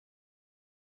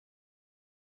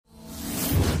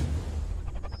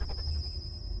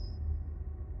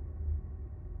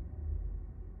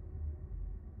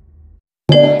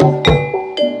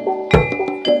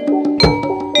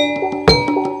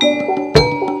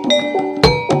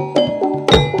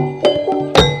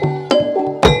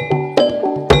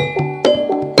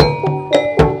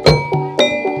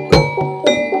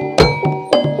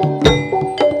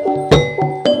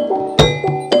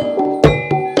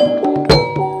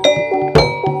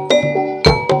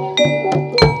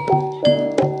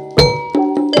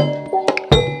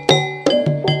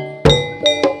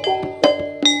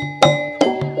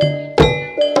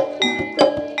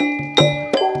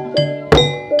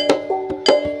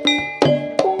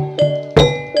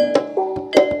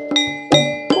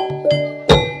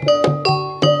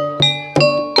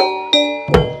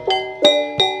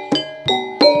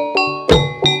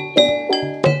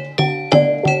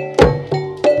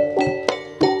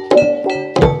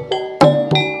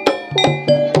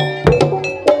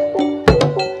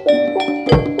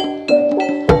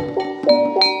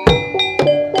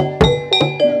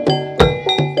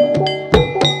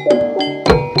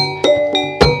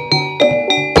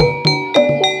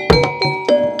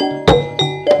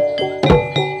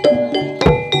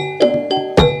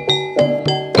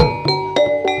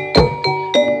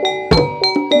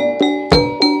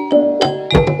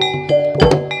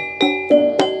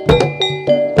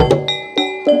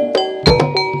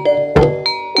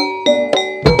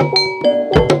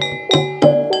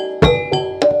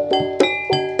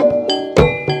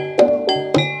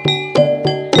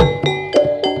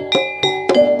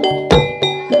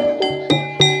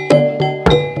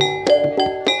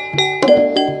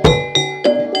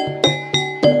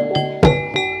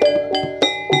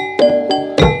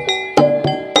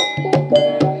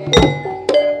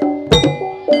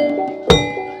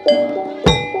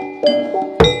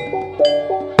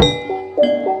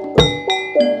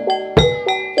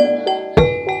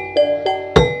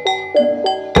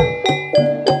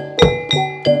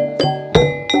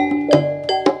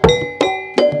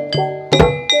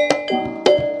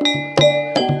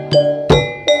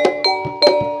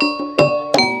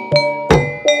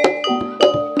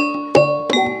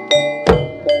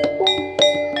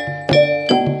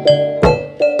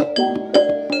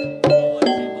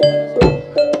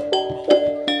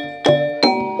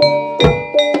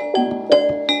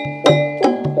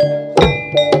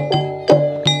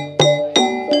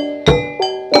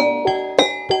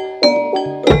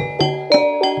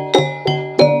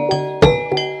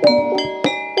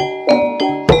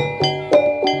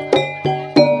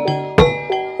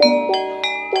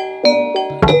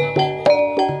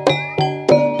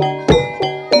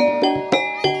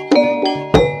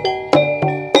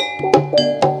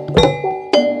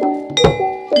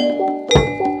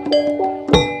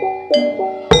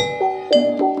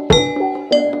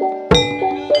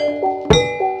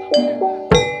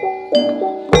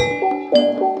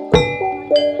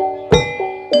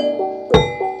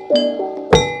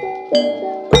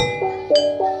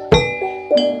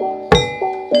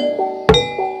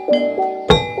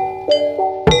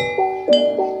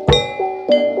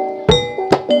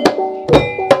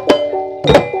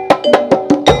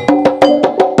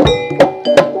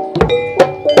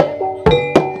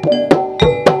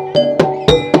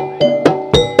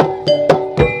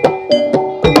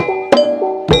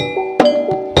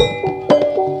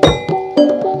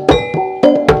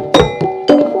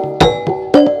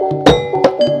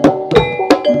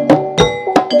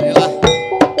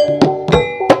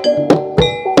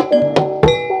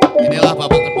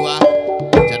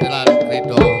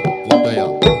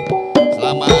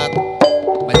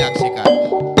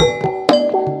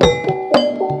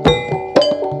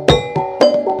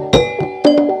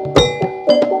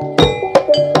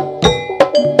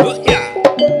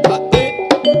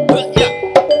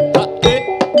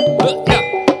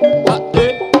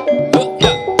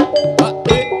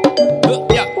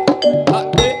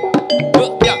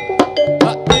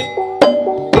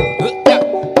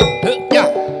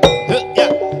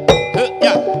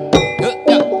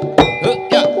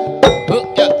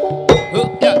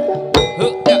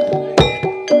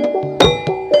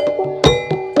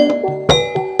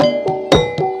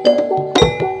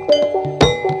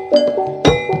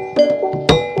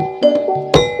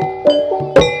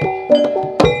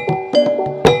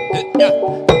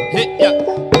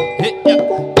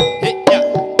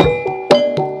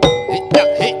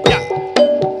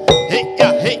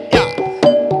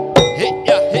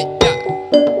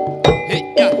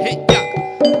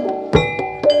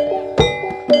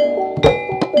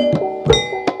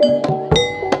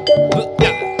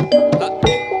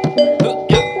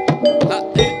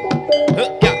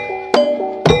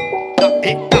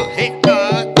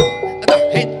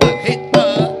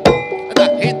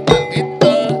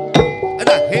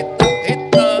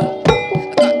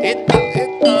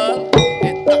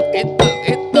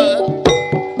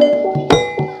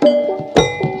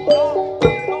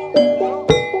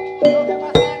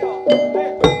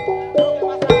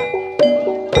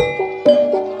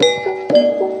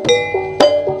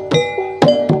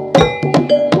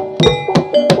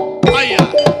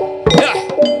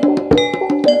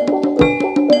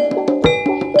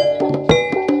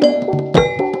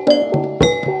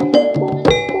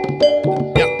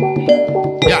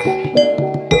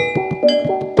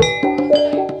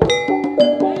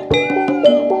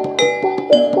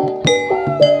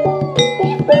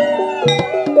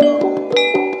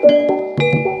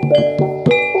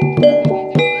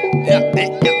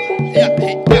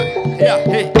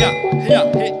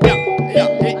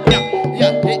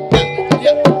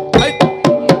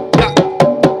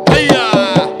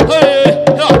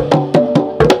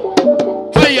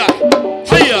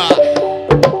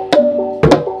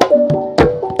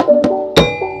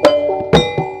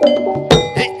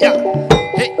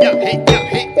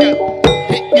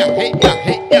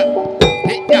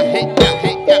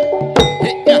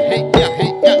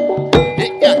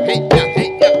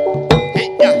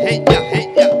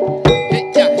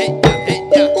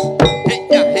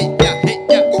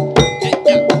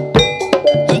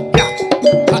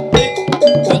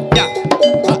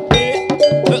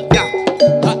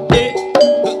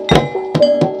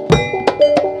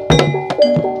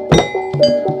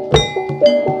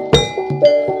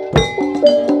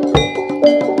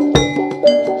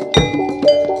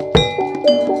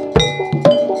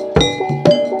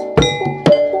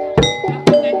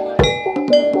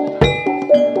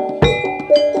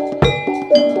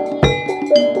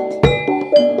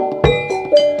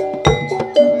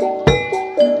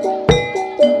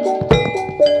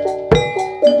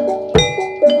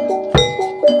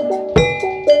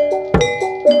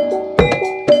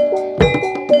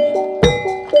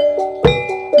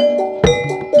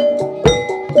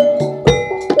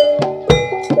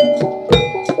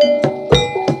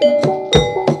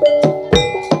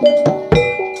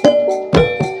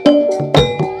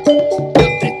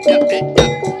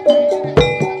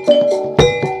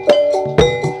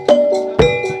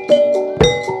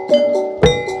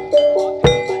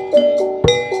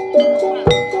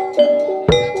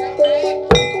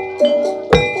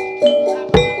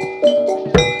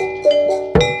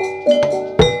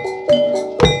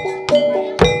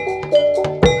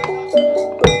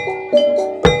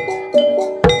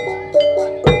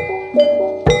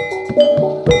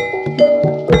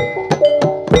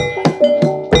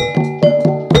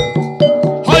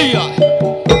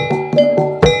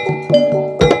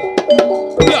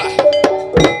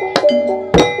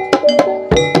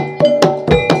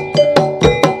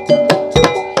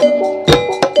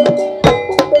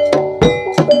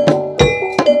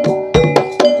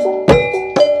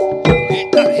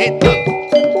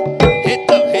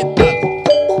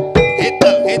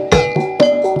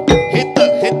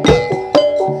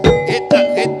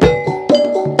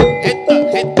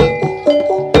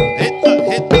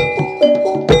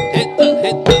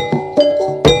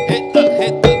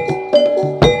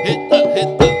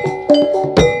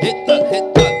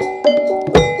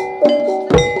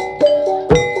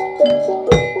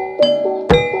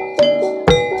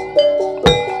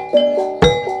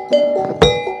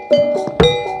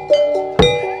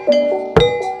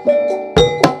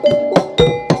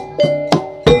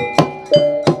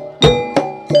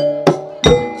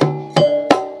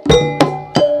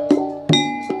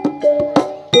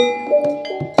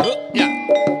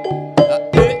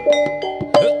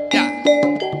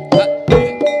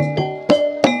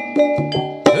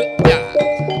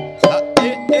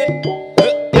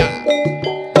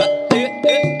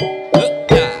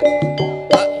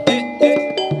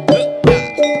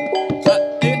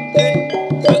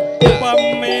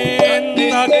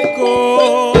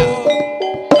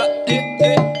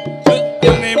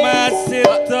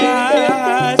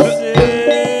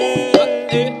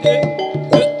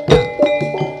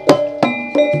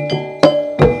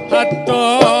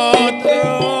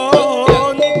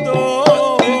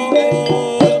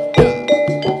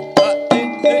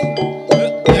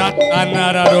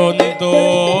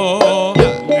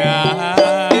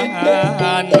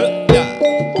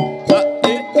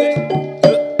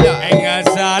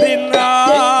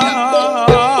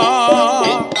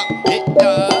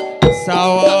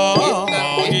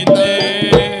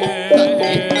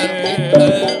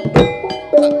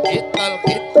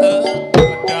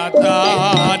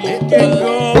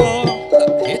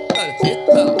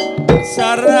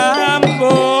sarambut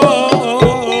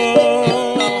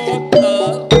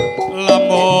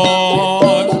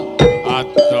lamun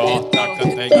adoh tak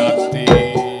ketengati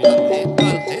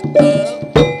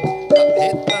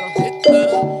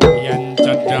yen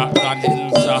cedak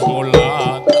tansah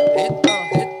mulat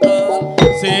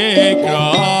sigra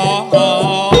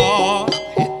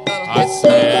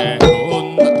asih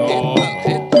untung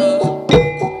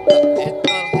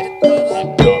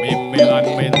Indo mimilan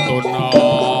mentuna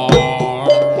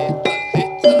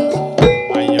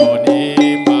ayo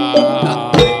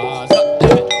nimas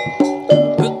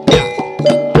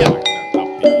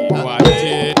tapi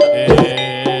wajib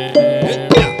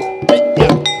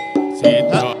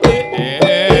sitok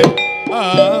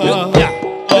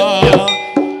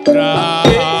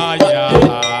raya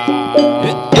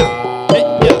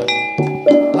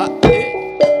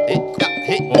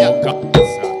moga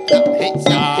satu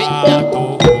alia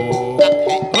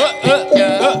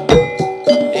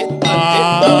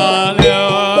gandeng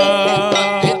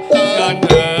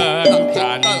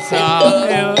tansah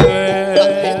ngono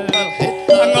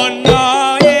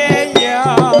ya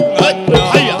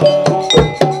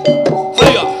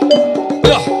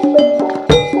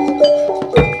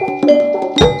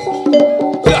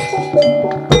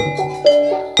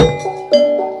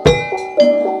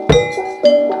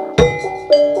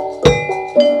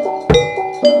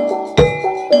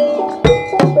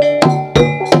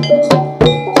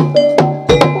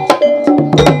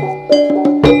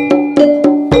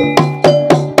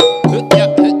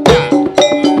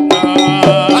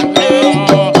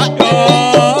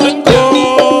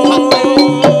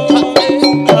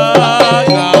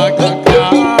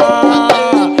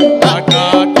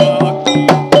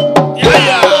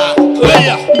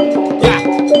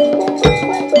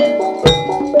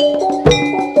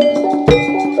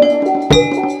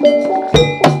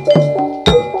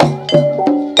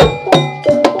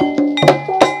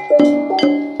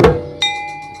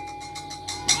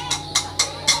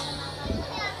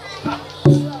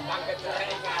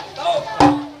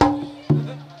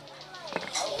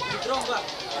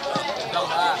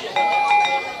haya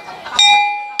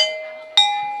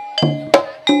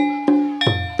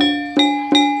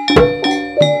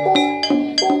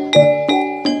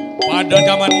pada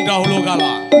zaman dahulu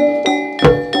kala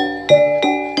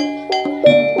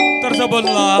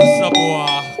tersebutlah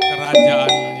sebuah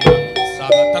kerajaan yang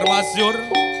sangat termasyhur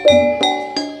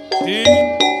di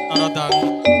daratan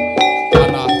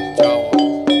tanah Jawa.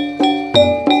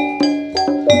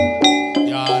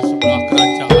 Ya, sebuah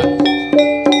kerajaan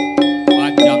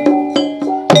panjang.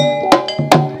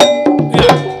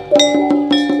 Ya.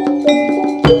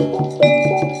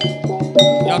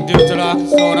 Yang dicerah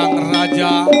seorang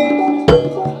raja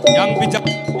yang bijak,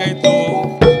 yaitu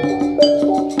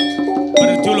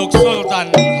berjuluk Sultan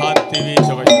Hati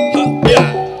Jawa. Ya.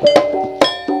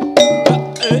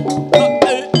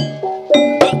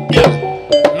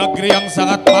 Negeri yang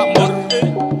sangat makmur,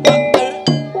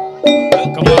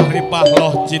 kemah ripah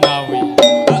loh jinawi.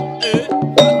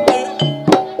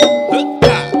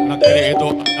 Negeri itu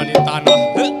ada di tanah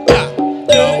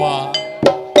Jawa,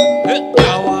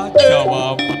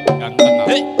 Jawa bagian tengah.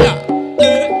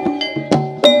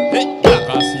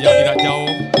 Lokasi yang tidak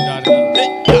jauh dari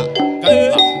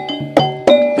Kelapa,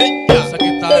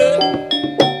 sekitar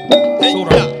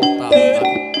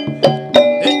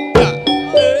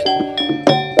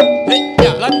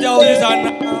lan jauh di sana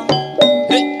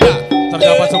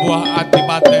terdapat sebuah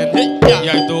adipaten,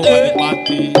 yaitu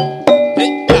Adipati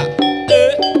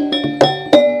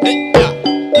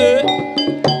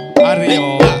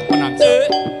Aryo Penangsa.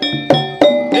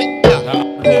 Dalam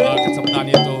dua kesempatan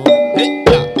itu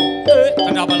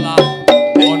terdapatlah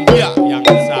konflik yang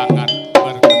sangat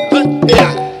berketat.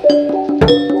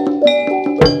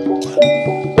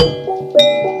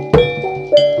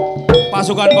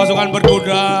 Pasukan-pasukan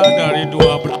berkuda dari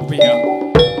dua belah pihak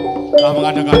telah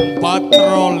mengadakan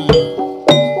patroli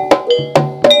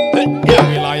di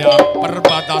wilayah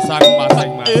perbatasan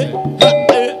masing-masing.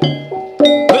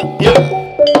 Dan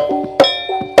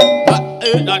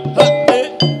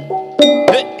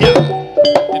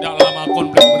tidak lama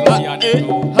konflik berlebihan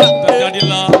itu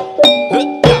terjadilah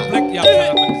konflik yang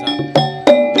sangat besar.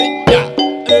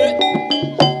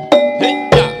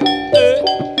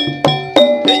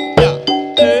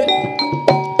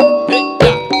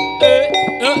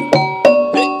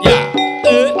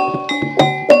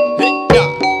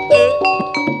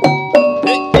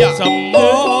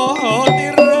 Semua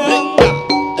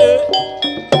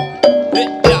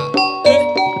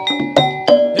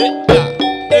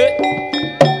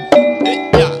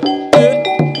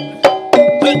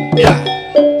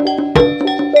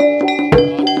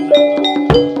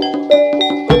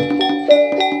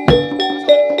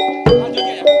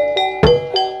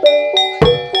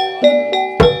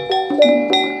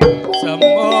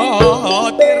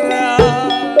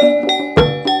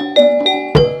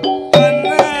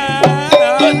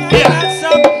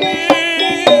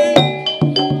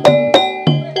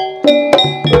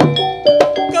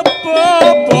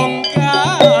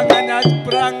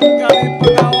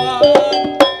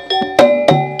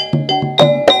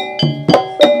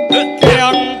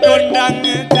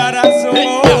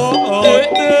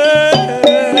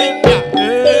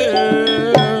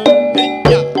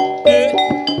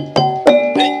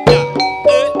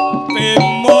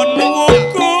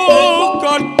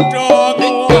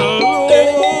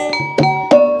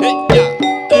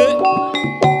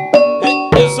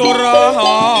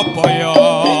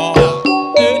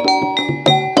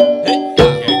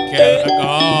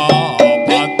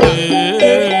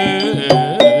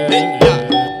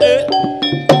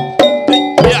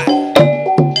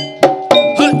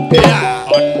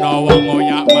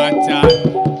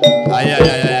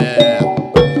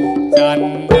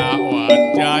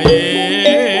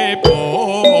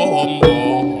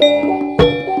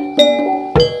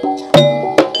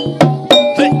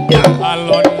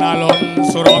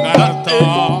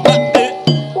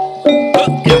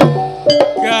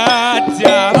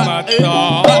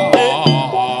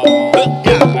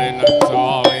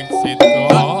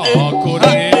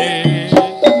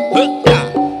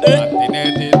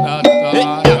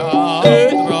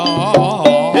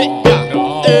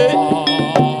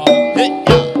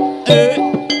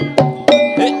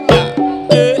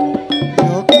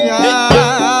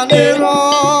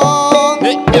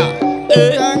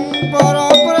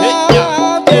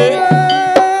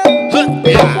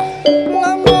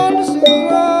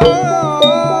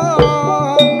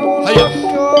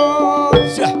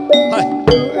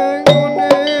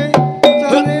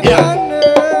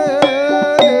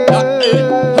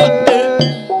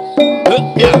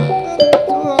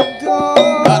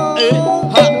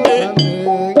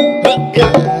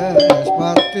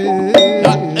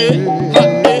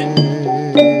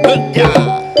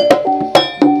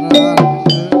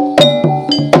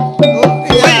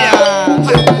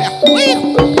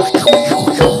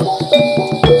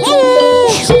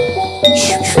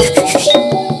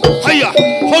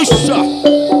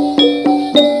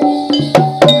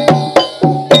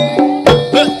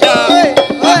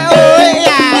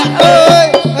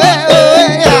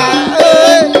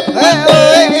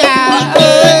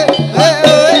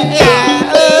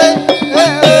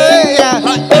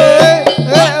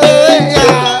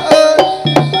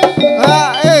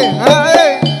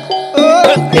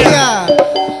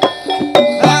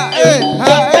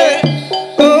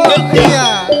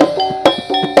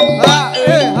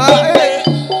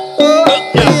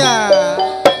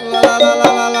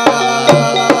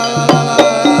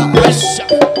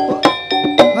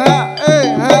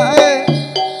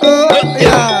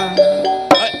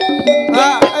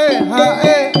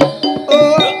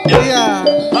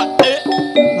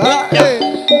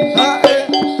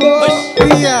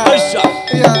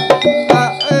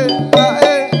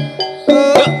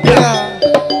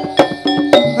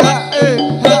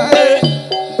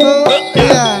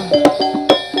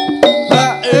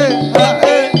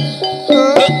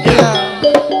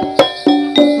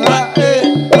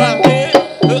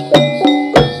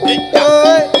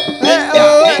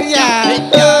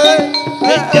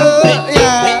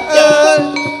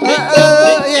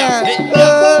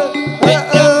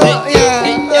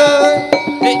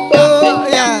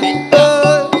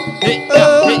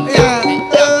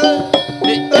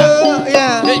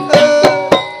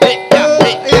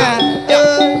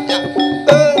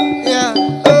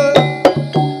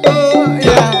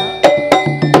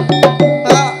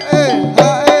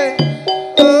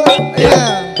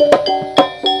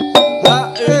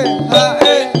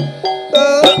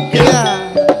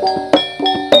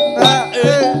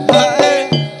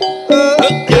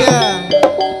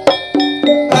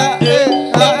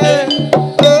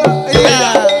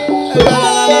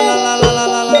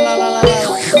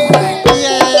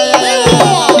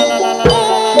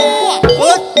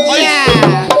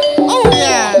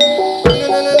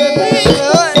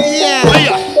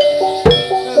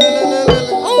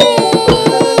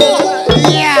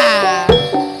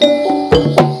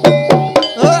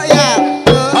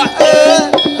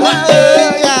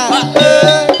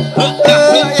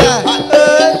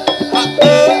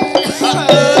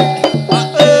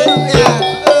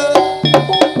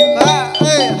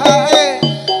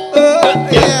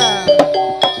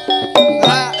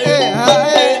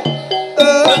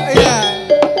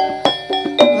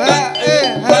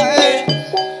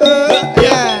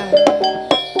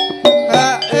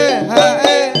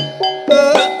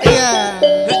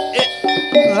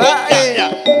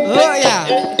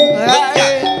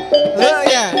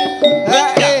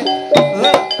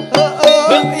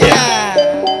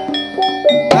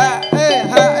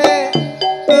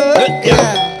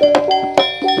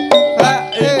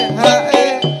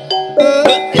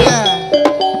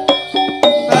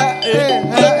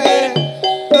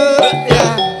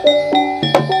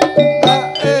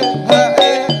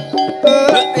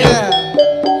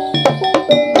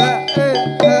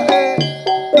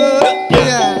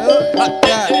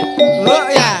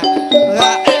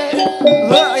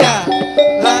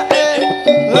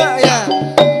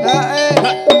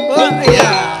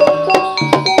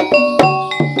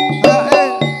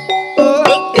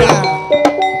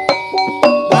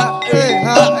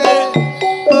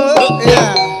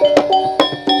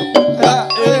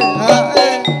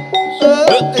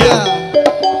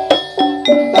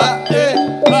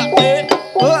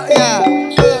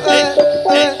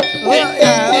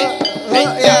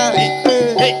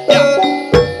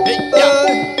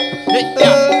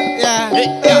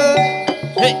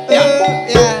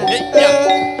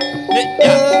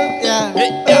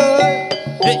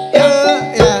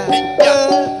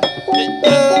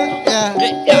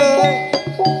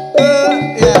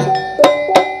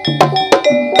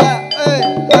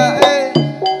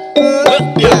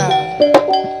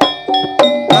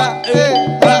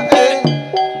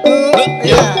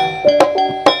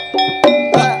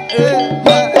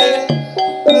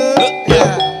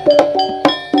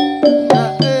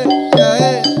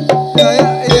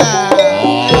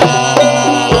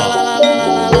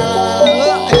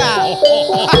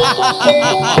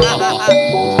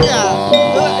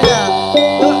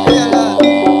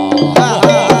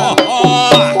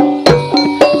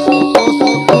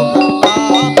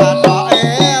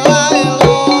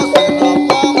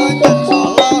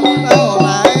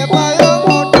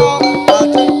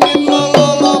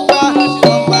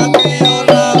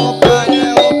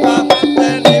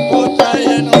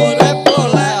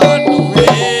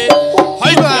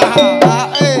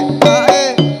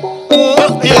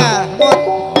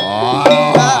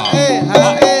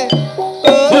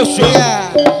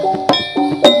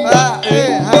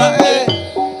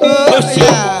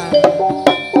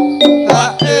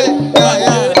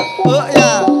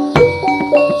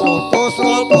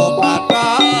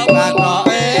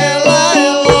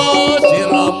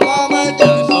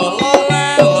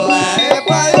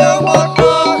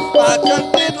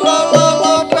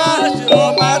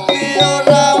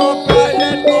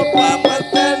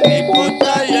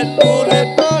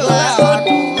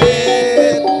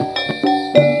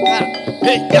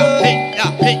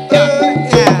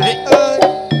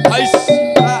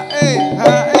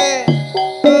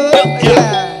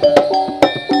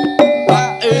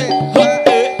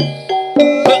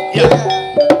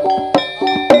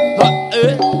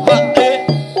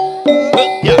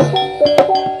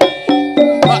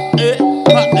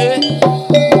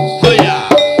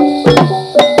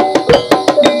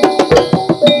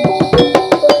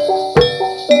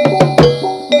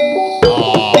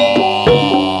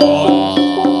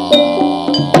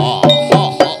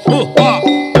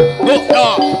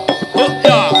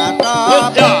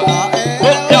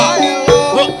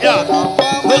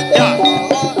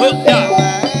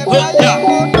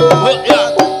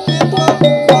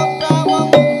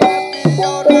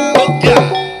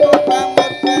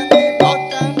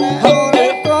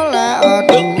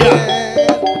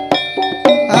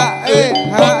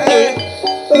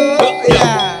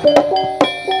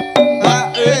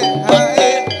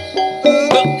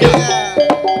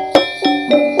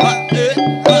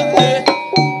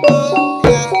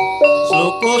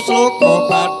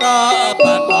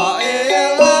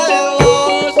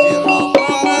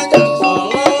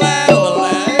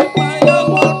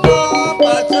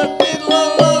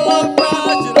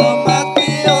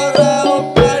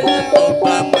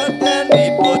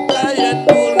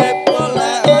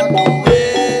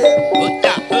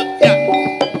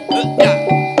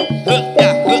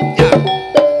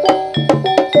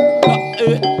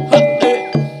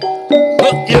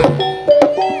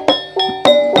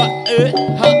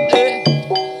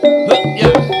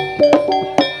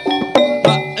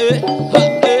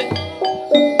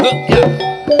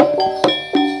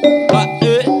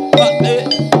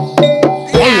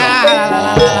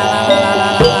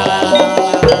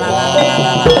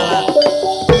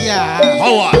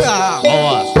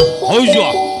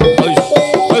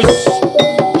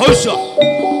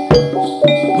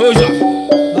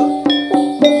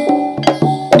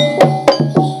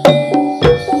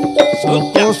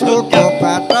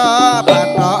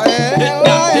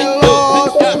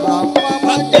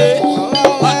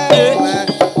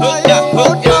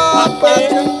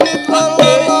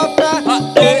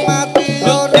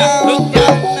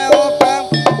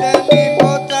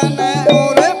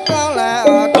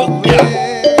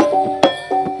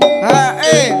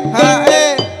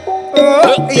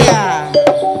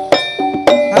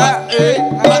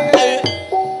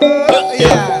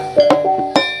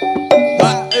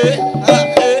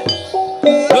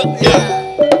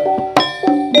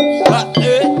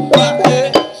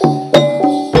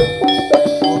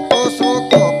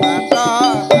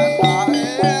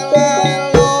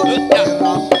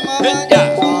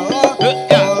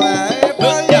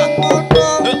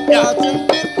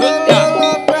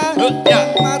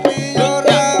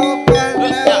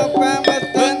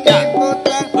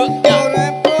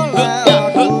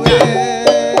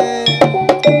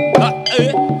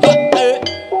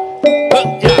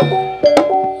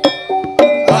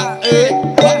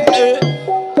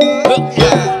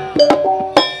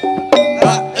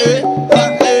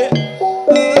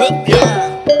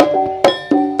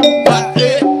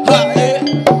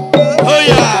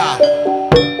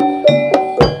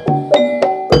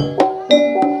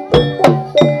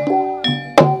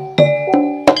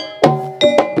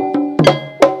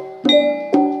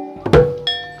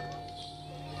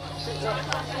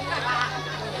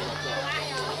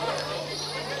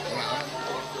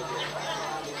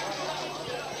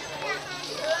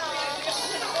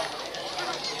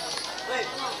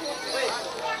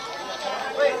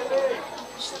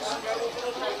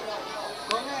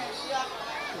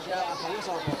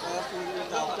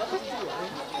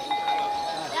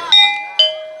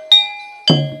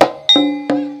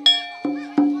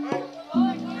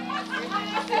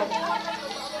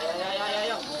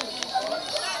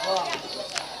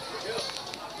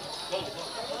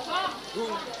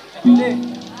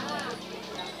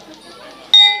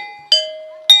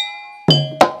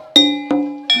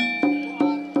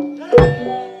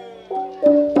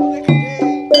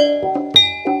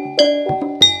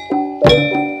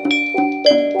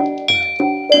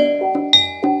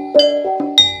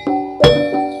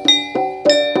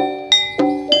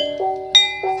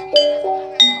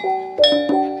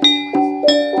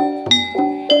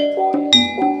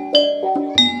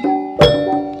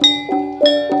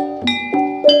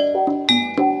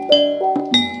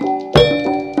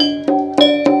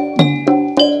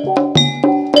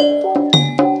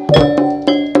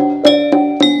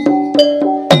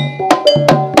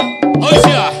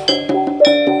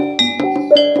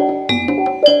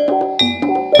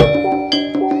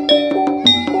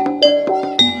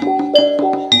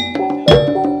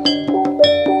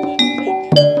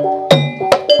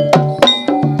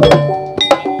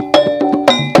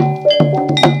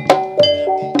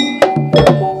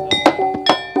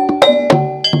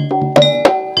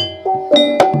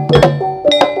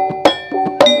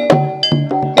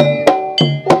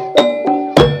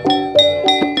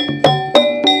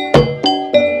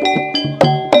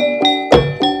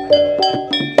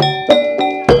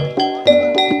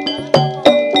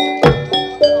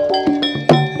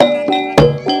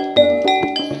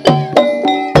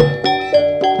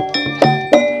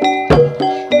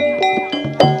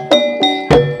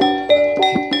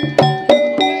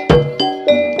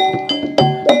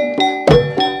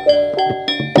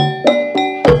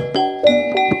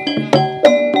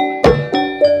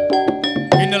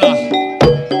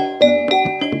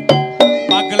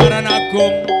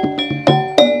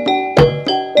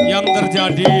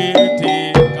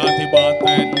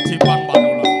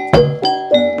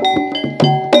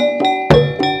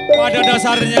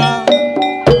dasarnya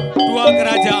dua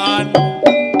kerajaan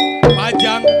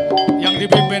Pajang yang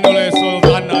dipimpin oleh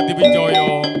Sultan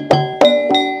Hadiwijaya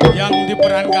yang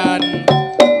diperankan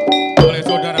oleh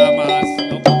saudara Mas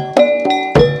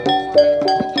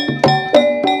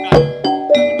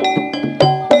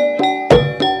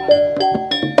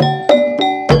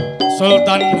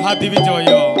Sultan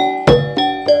Hadiwijaya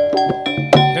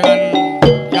dengan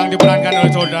yang diperankan oleh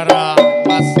saudara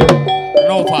Mas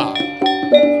Nova.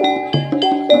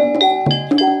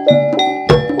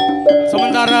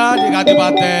 Sementara di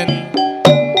Kadipaten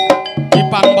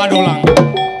Ipang Padolang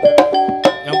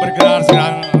yang bergerak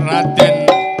sedang Raden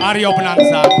Aryo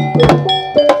Penangsang.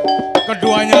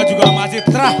 Keduanya juga masih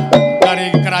terah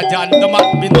dari kerajaan Demak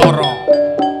Bintoro.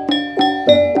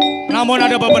 Namun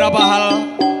ada beberapa hal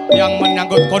yang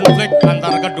menyangkut konflik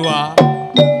antara kedua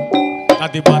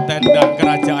kadipaten dan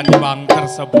kerajaan Ipang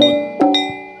tersebut.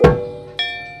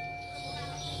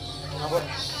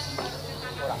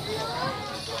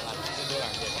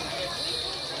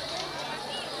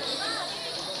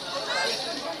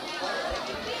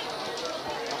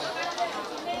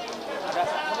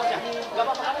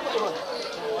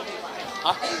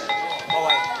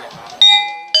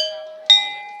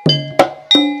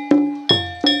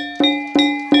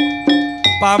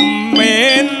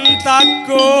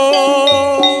 Pamintaku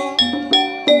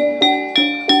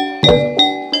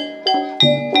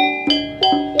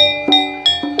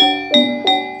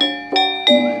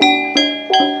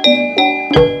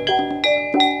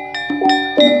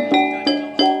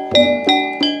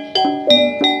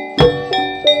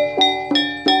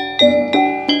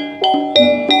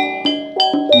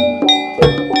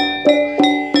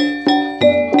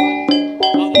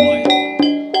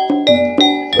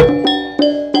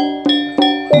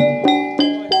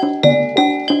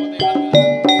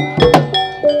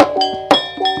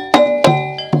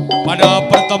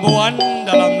pertemuan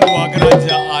dalam dua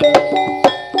kerajaan.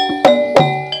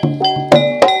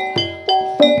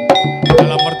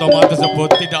 Dalam pertemuan tersebut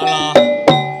tidaklah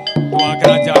dua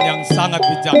kerajaan yang sangat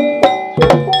bijak.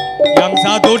 Yang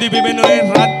satu dipimpin oleh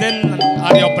Raden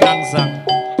Aryo Penangsang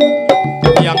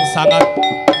yang sangat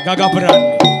gagah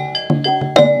berani.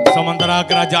 Sementara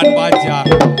kerajaan Pajang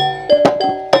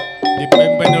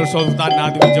dipimpin oleh Sultan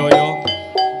Hadiwijaya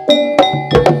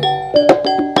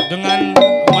dengan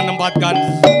menempatkan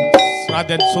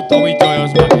Raden Sutowijoyo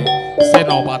sebagai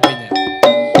senopatinya.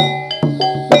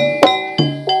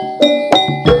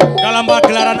 Dalam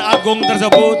pagelaran agung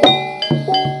tersebut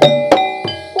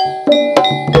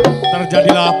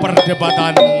terjadilah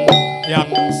perdebatan yang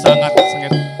sangat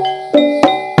sengit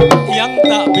yang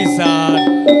tak bisa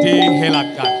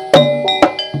dihilangkan.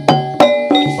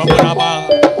 Beberapa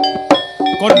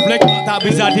konflik tak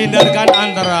bisa dihindarkan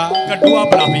antara kedua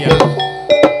belah pihak.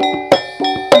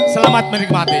 Selamat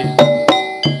menikmati.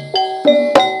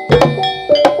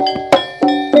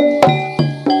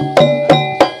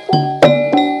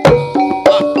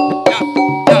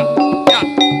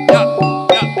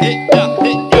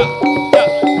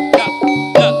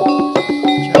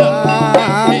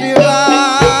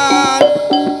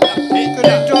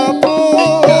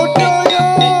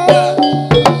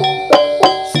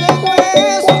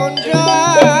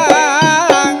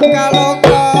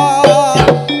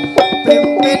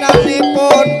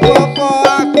 Pimpinanipun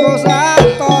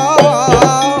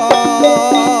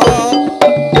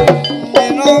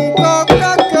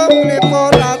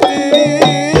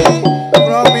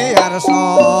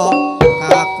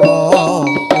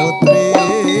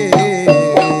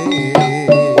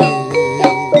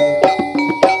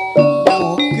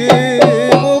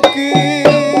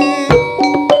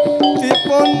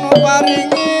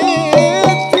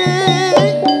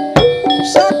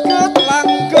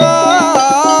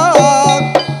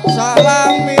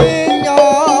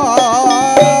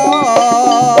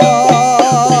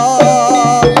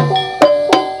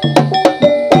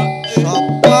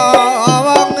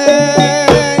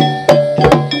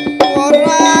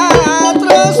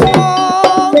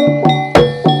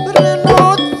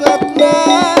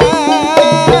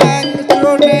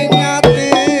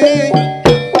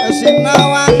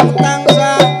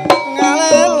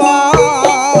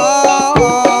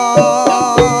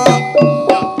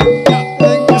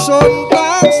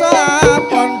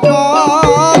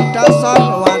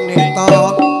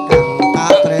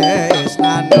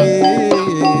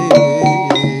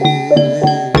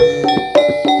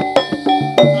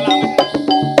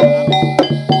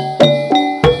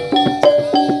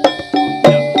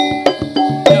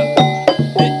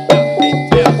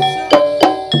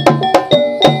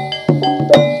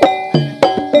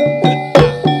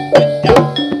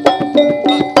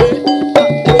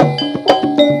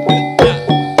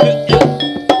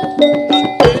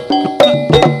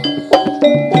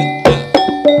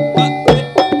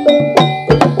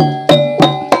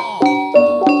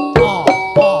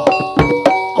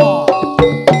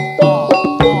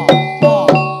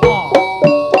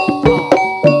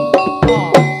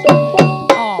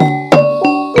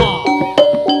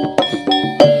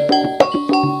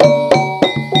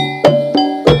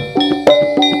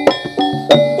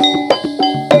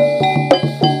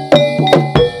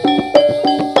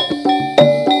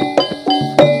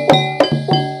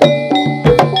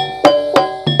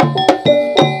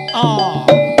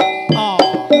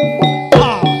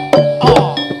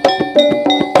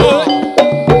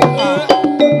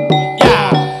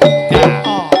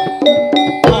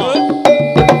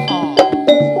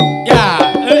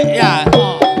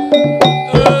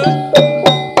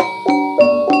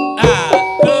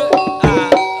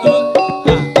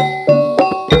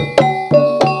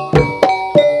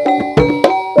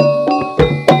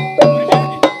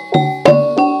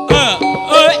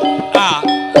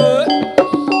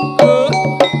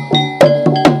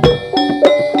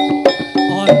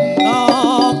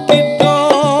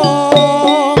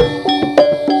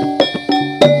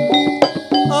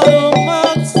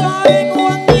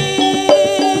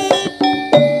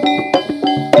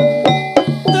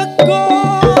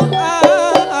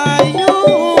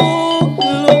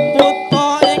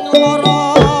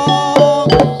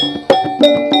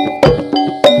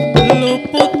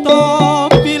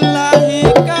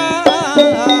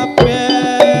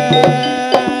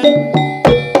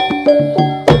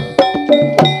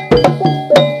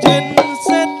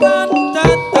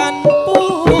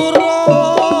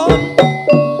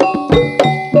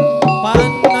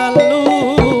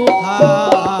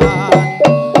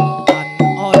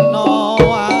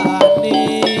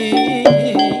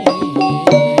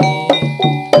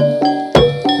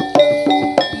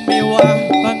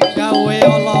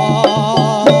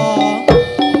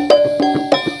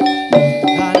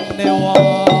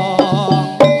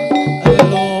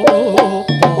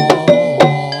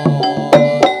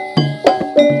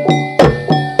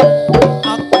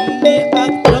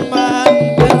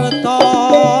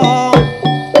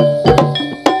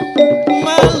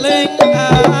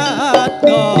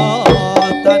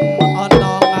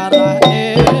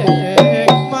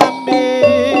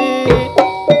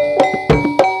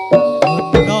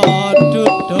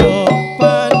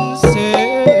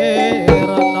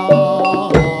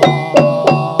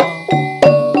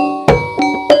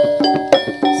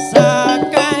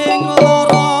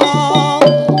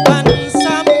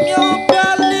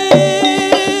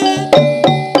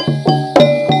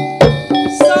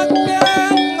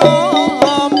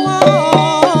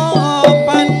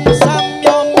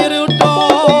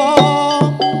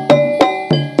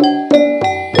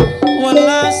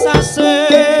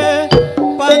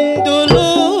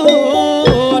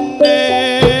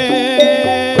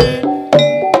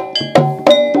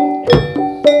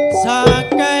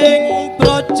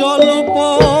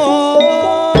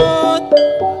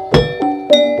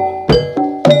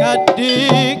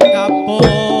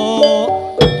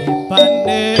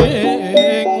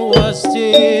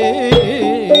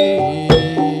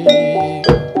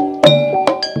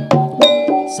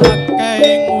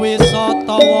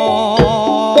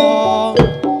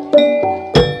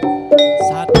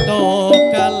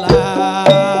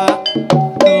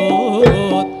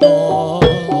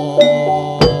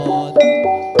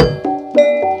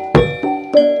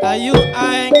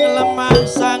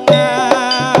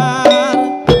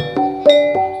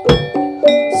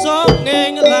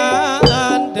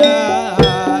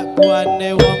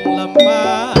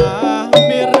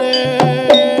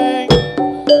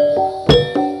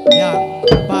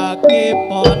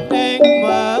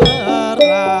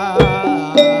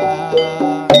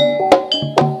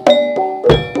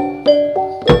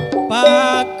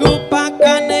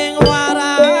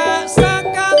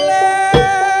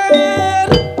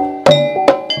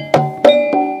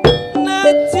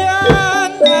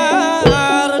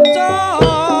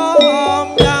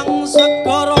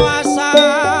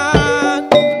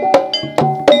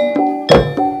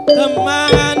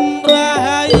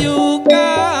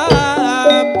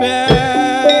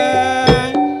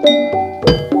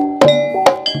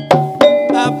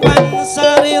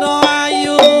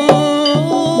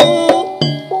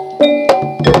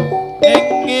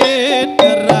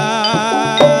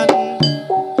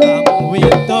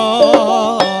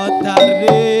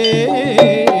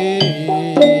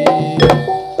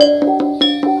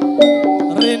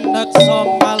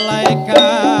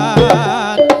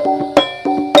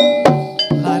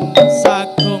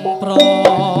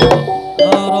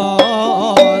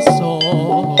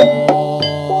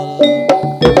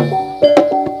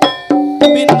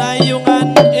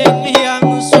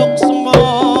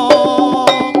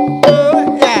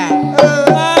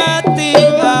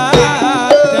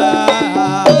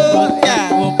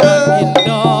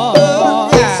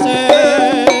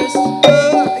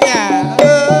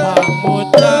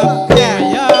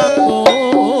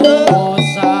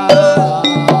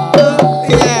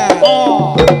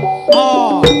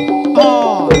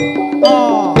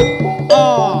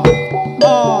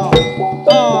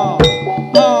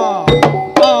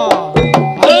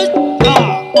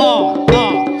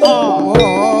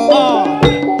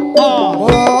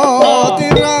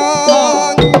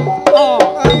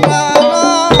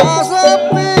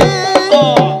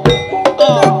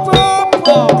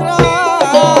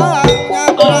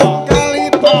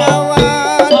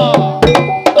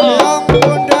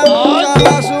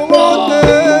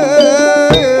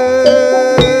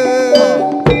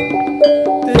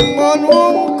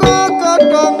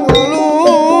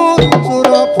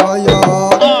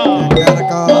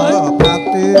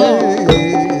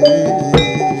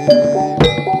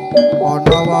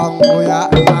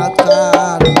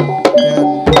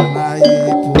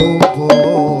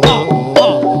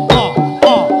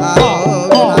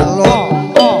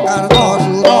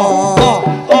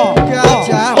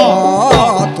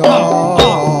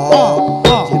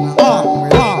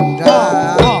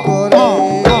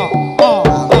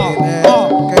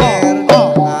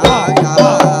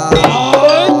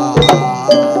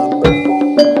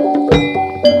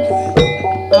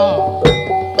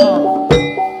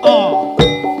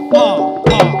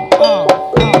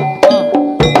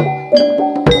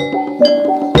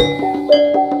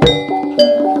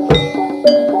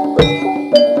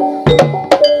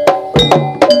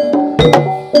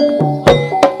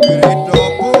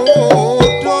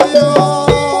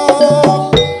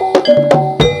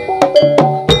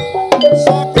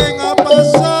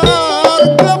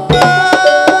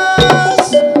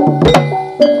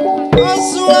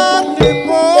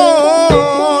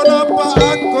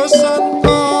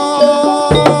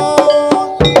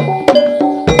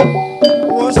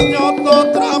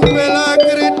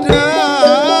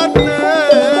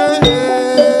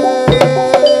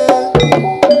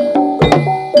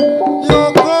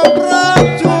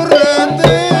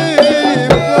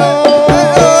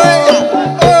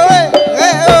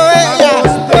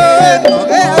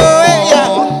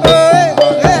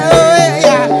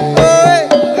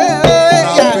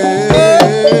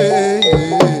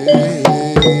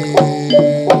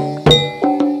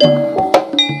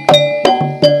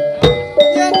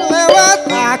Yen lewat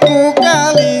aku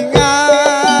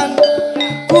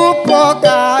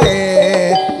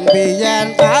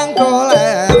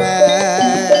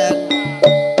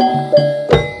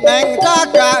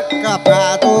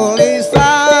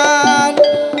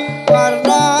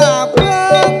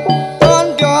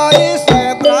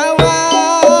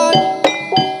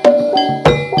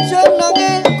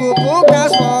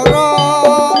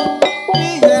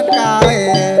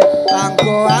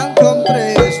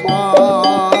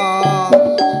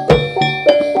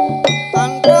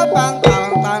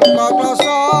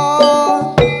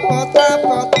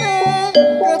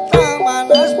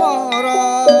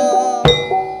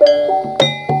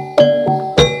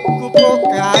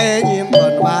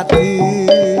nyimpen wadi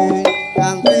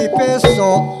ganti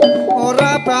besok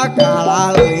ora bakal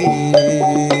lali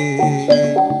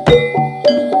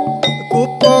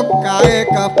kupuk kae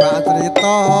kebak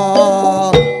cerita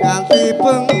ganti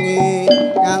bengi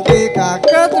ganti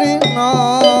kaget rino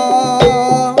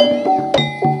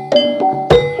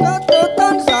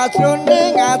tututan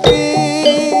sajroning ati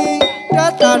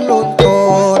datan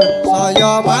luntur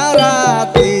saya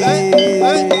marati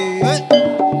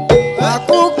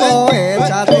aku kowe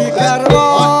jati garwa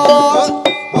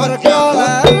merga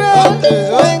leren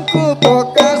ing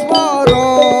kupuk asmara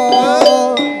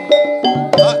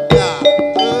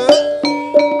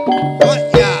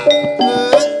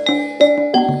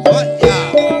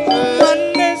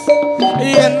manis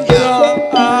yen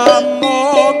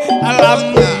amung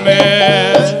alame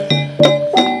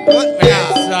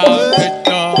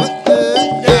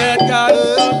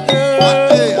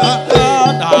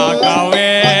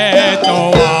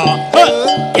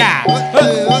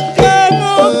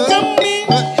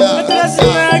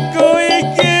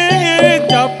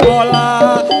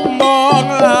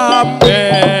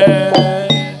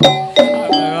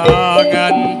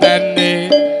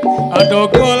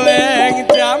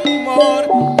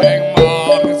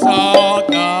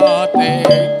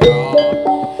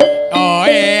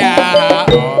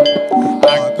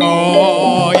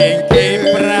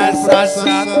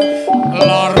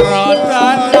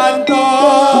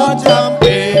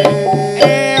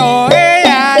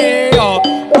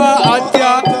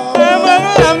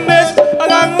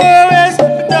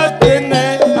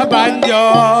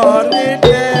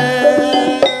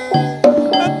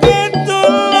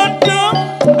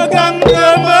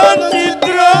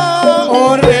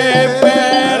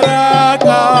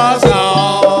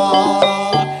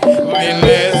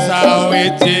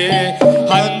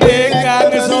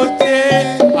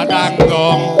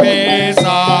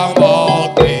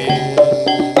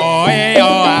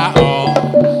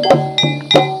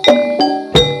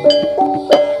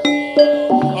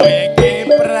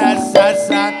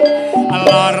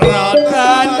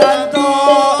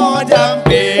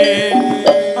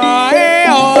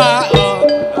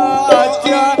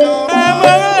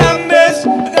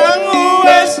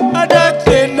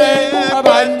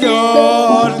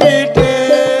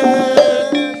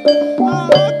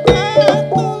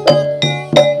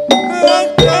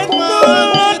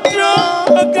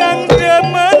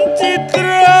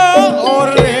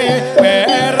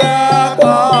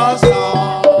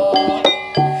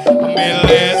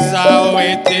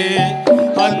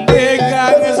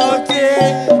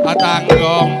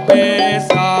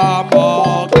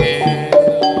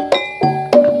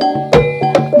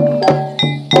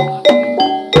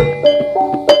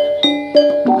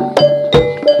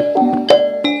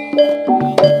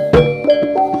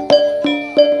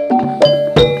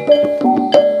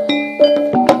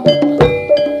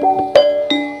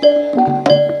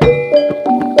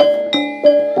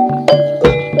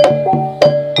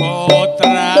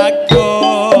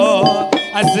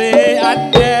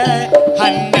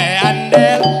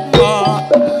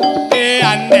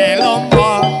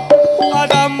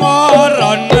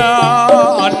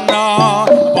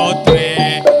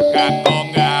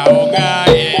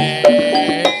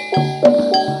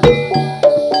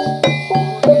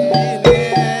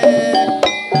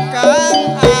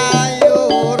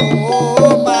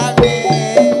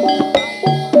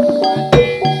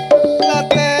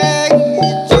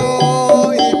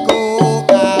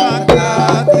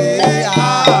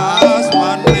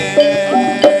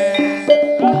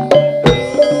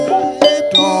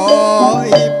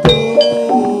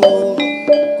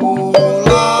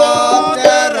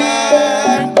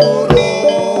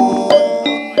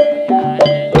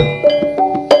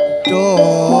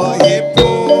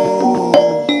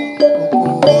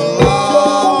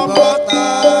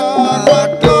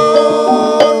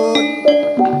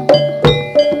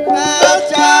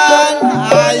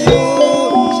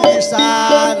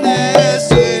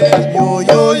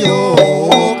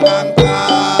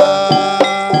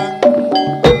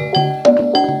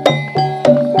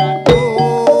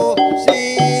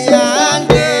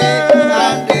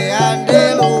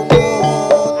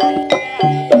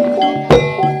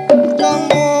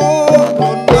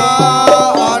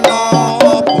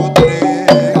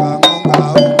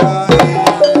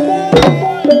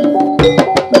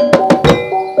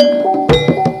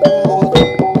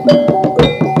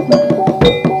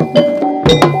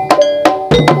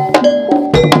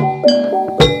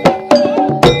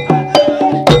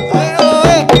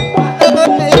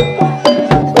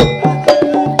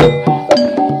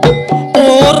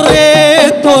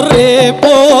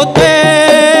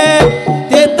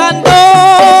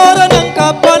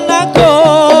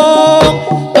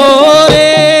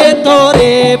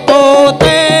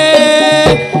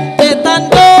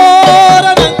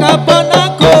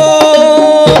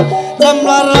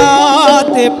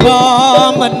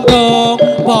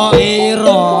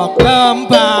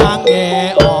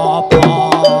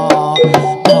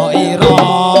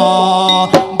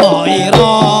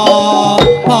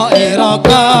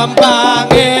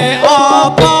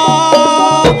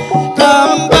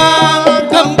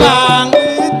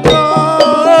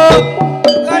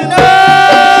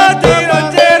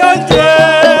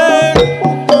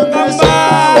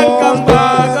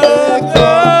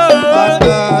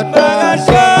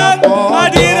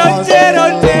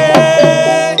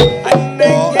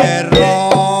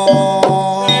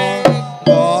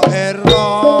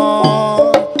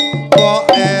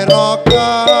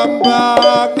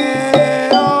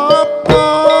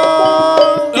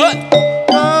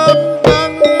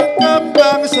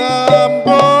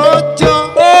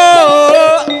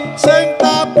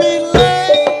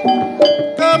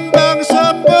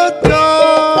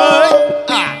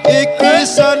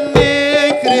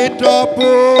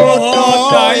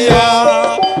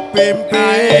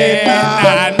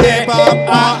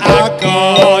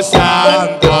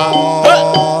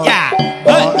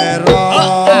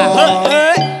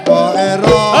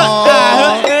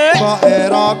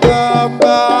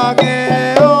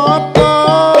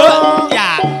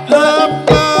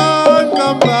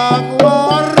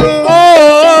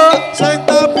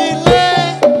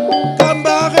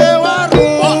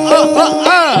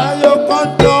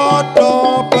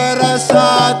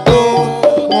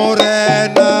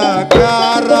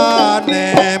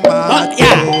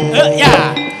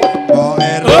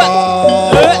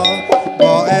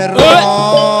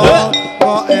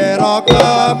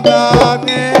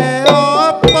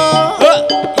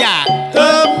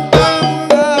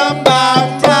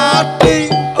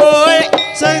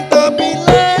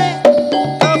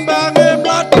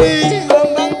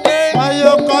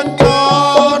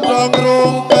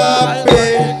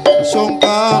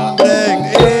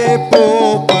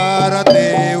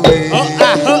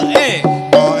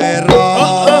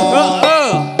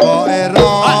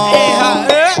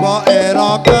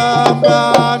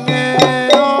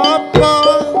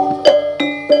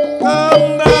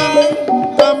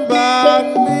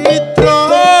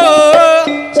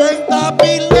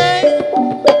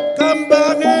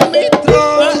Jane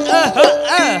mitra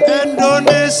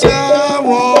Indonesia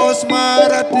wis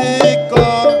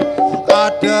merdeka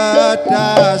ada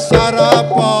dasar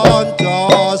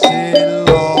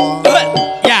Pancasila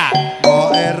Ya. Mbok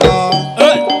Ero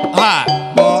Ha.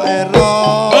 Mbok Ero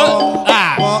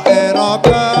Mbok Ero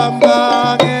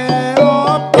kembange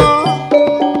apa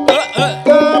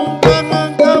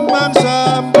kembang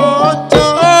sembojo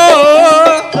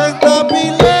sing tak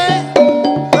pilih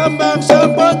kembang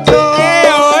sembojo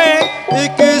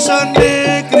iki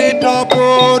seni Kridho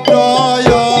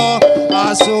Budhoyo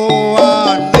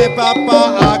asuhane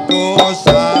bapak aku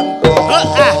santo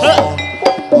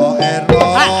Mbok Ero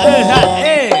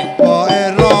Mbok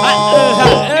Ero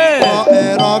Mbok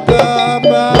Ero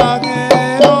kembange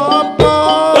apa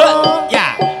Ya.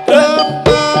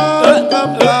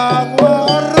 kembang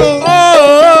warung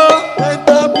sing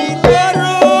tak pilih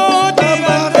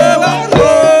kembang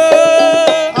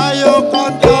warung ayo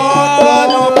kanca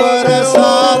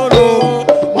bersatu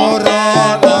ora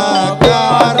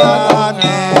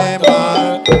negarane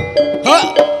mang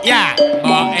Ya.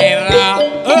 Mbak Era.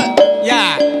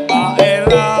 Ya. Mbak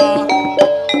Era.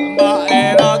 Mbak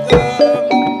Era apa?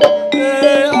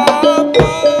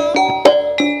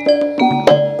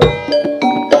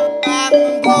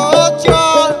 Kamboja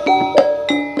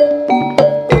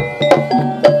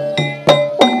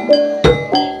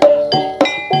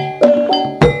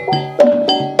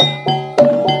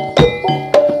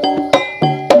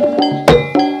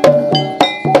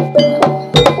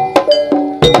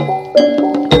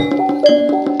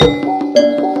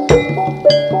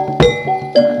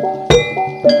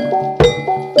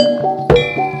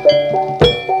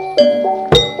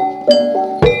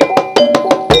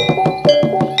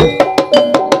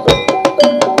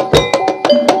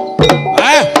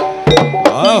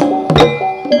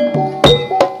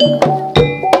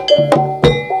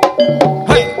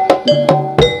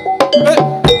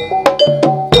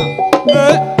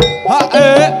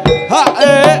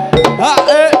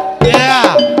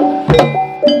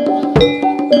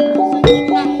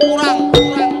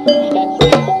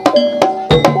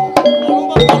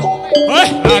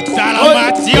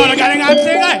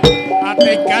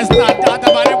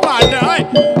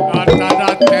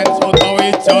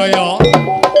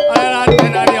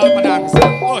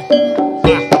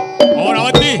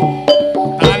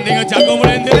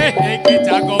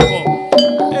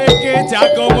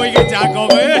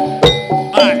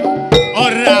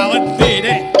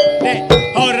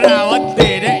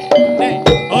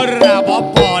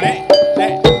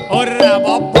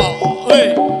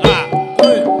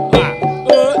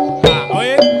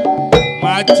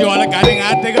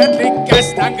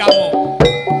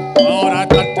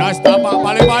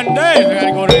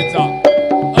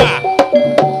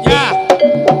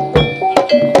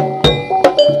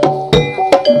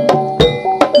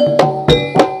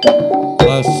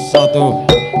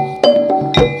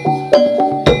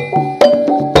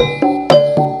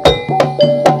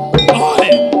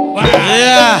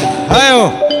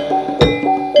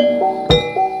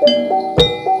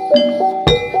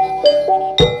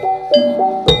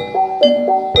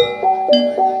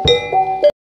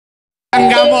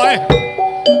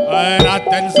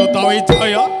Raden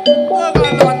Sutawijaya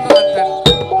kalawan Raden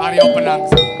Arya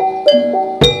Penangsa.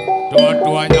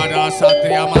 Dua-duanya adalah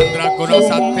satria mandraguna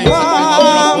sakti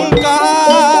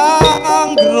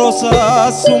Kang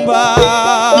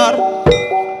sesumbar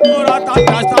ora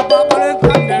tandas tapak paling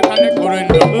kandel kandel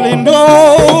gorindo lindo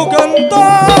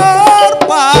gentor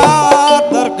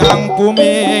pater kang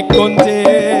bumi kunci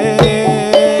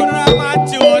ora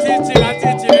maju siji lan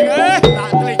siji tak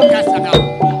teligas sakam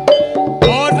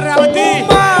ora wedi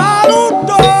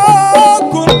maludo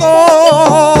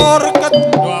guntur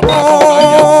dua pasukan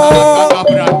yang sangat gagah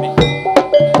berani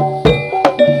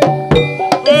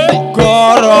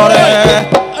gorore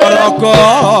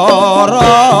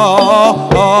rogoro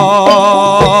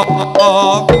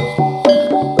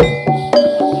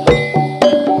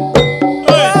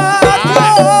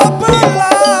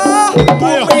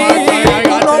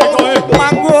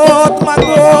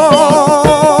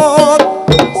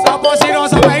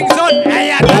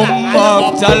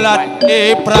jalan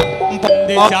ibrah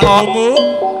di jamumu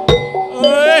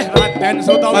Raden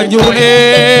Sutawijaya anjune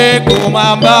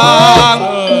kumambang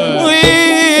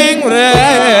wing re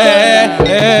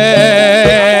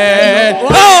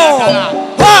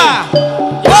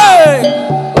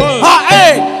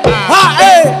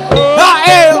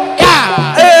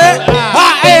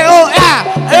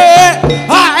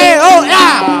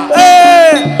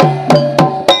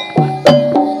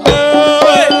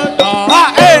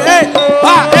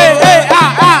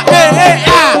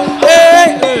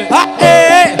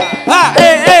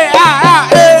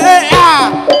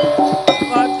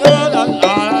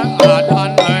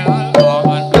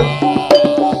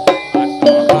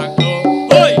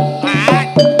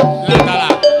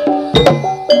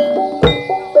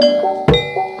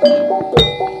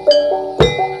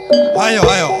Ayo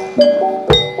ayo.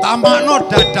 Tamakno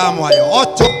dadamu ayo.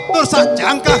 Ojo tur sak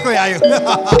jangkah kowe ayo.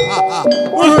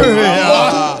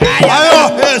 Ayo,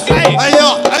 yes. Ayo,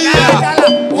 ayo.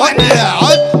 What ya?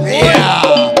 What ya?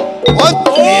 What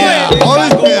ya?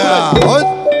 What ya? What?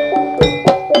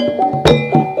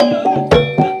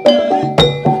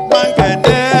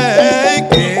 Mangkene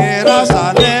iki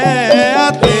rasane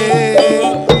ati.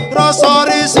 Rasa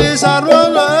risi sarwa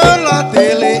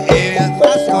latiliin.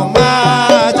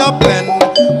 Komajaben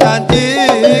janji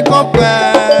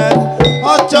kopen.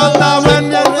 Ojo tawen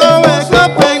yen kowe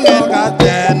kepengin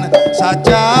kaden.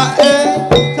 Sajake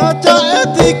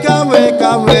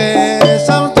digawe-gawe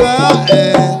samjake.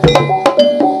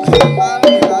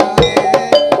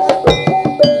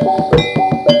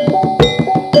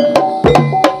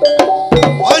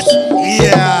 Wes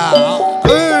iya.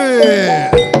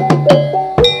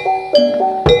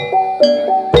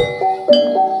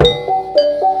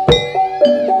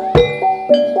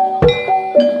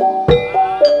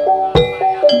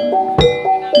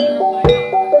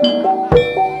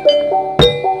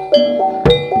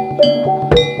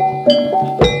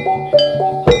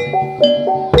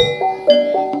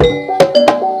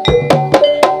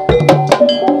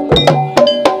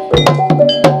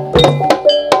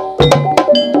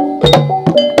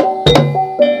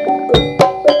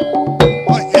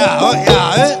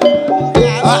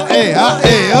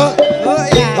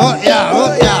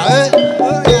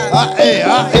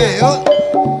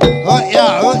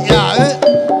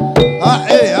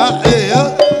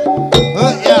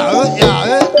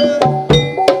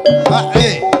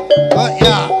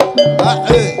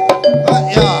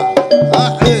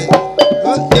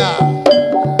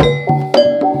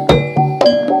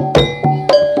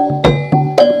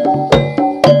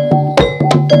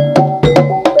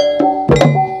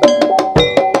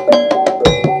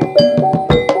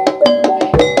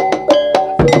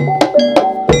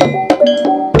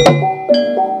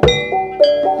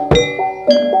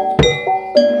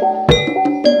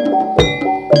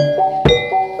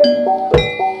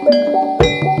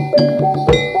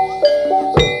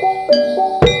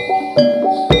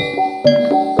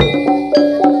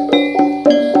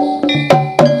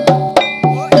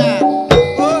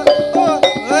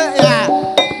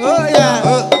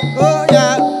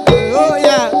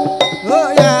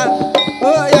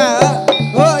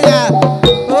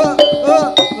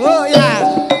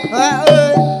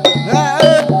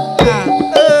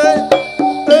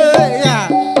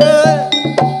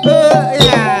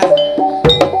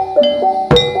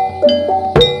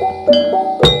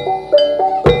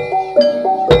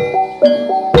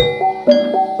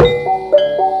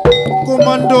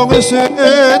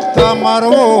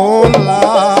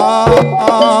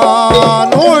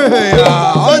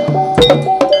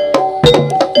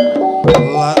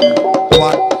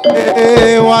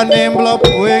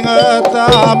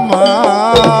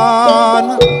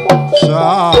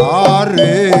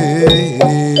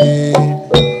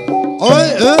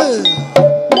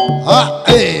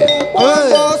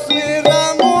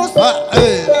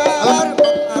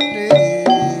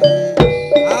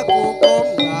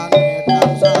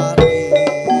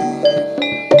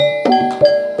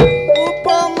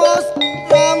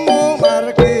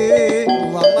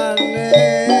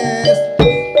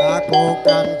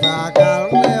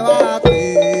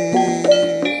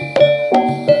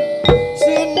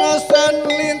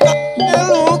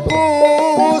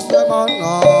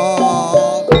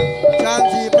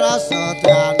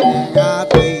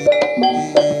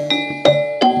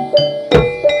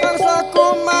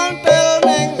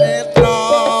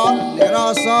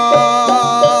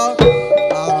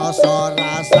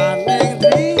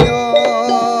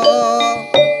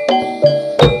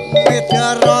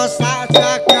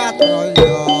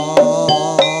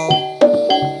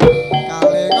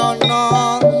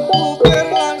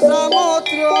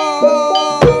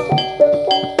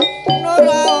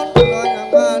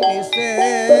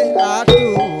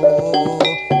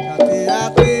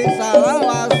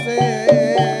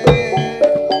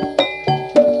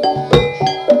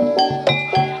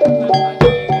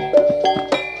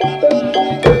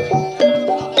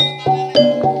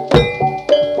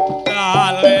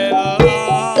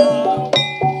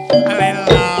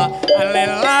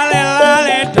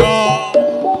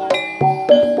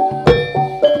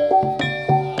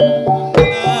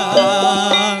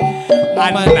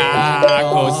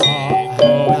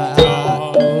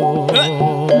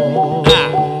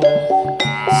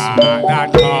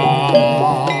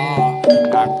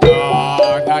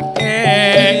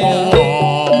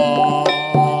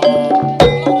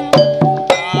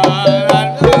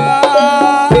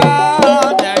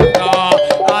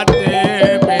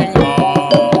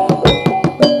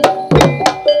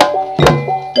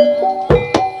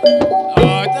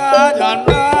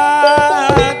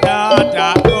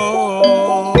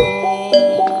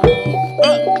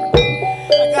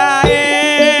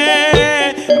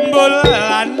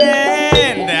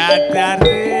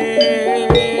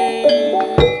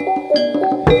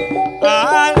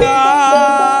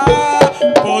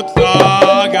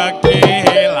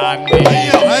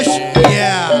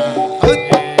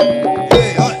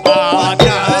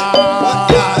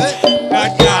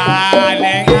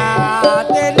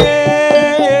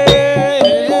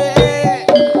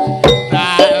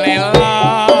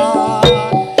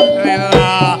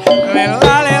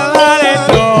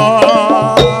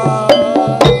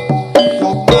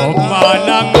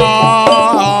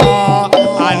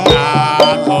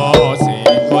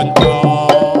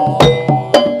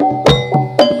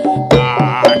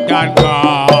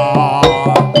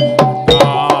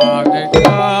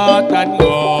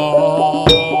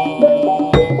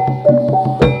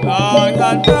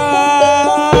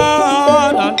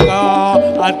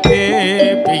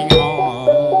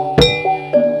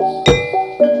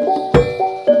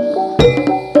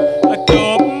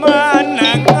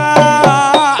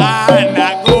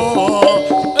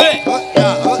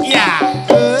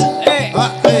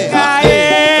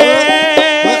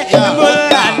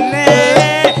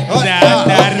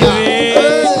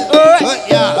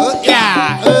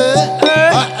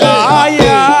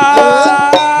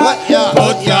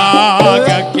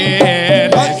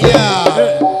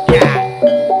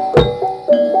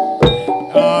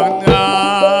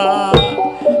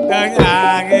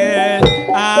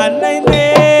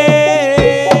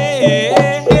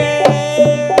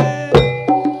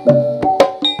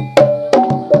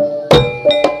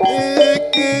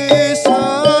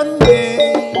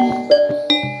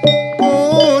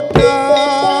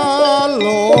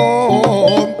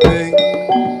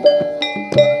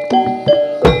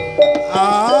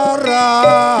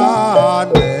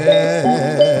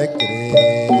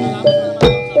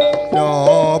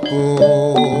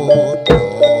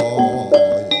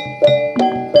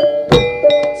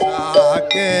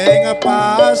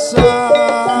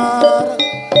 Pasar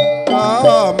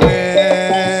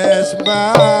Kemis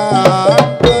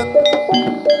Banten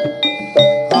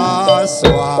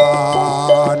aswane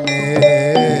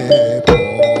pun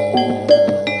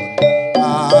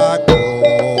aku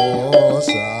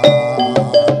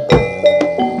santun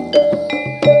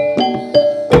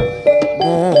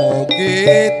mugi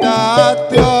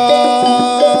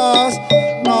dados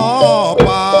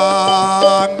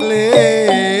nopang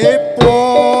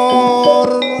lipur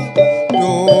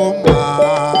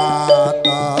dumateng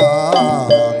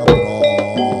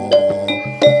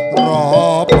pro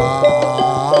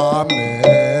pamirsa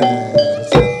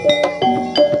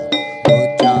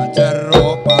bocah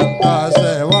jeruk pantas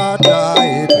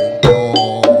wadai pintu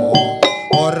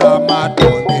ora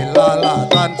madun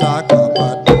dilalatan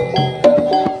cakepatu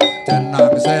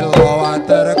jenang selo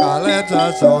water kalet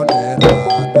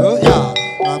sasonderan ya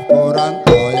ngapuran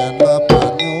toyen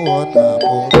lepat nyuwun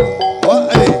ngapura oh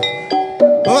ya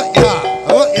oh ya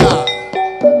oh ya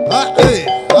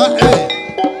oh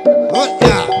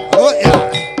ya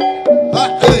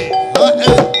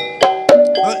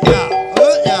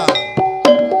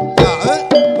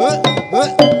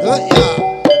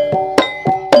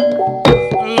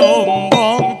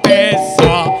Lumbung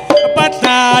desa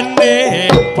petani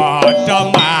padha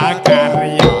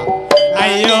makarya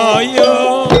ayo yo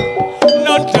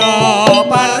nodo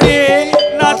pari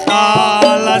nata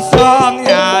lesong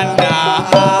nyanda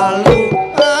alu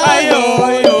ayo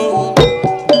yo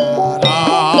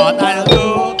alu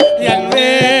yen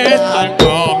wis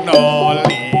angkong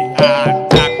noli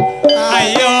adang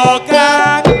ayo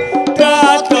kang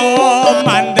datu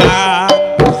mandang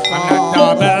manada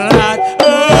berat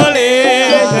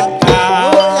oleh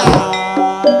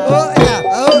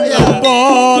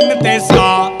lumbung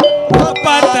desa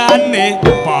petani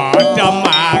padha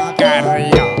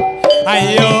makarya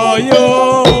ayo yo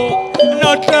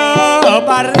nodo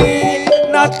pari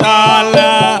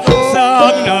natala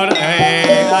sonor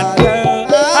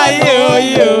ayo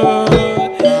yo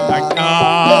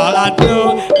takal atu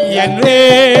yen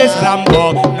wis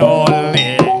rambok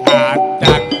noleh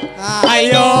adang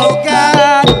ayo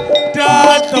kan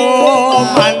datu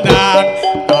mandang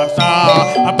dosa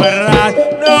berat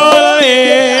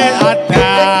noleh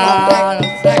adang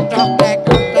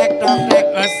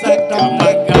sektor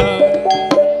mangkel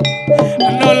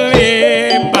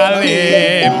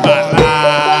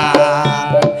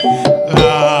nulimbalimbalan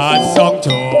lasong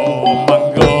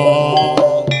jomenggo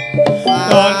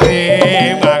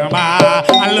nulimangma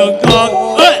alungkong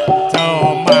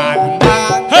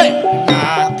jomandang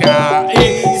naga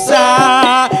isa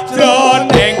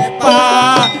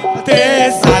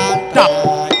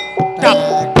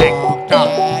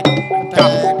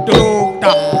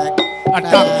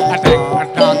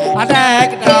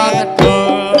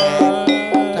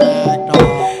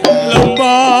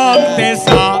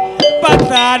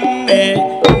nuli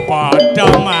padha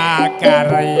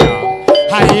makarya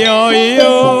hayo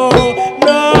yo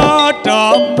nodo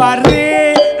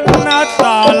pari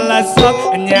nata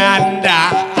lesok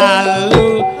nyanda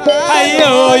alu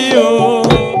hayo yo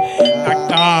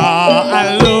kata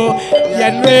alu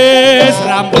yen wis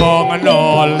rambung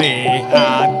nuli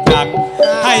adang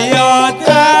hayo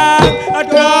tang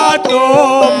ado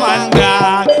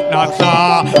mandang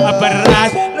nata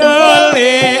beras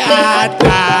nuli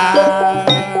adang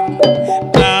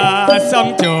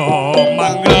asam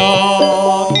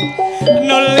jomanglong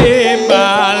nuli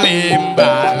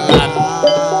balimbalan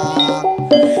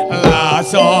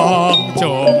lasong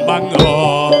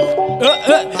jomanglong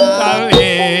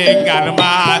kalingkar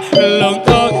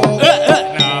malungkung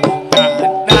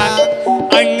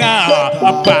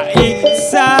apa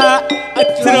isa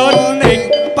troning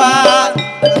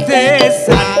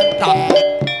padesan tak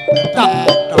tak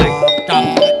tak tak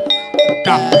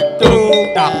tak tung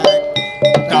tak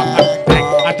tak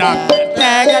tak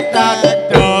tak tak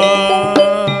tak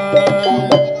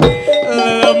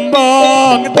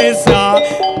lembong desa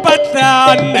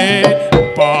petani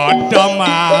padha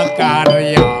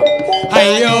makarya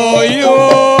ayo yo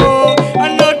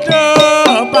anodo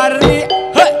pari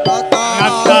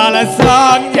natal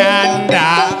sang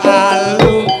nyanda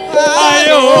alu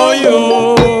ayo yo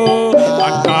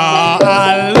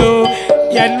alu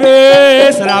yen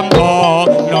wis rambung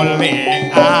nuli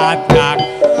adang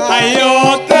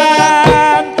ayo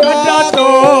kan datu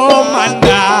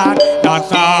mandang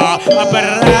dasa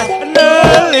beras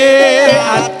nuli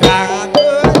adang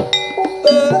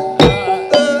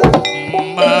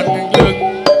mangjung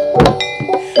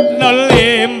nuli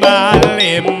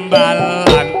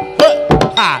balimbalan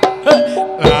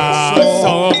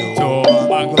lasong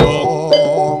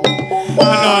jomanggung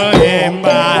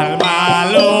nolimbal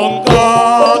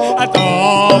malungkung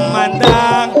atau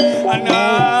mandang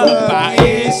apa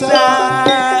isa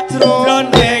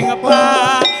jroning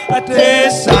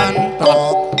padesan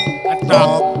tok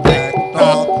tok tek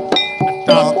tok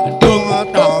tok dung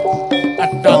tok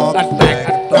tok tek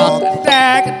tok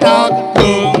tek tok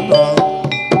dung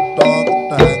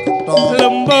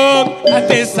lembung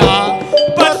desa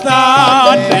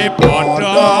petani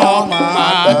padha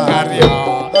makarya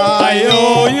ayo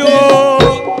yo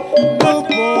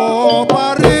Tupo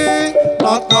pari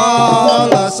nata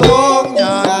lasung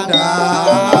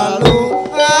nyandalu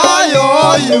ayo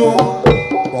yo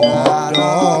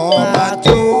padha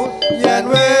maju yen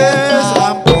wis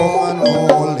rampung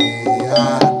nuli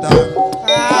adang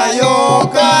ayo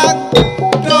kan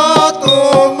datu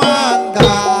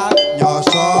mandang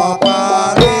nyoso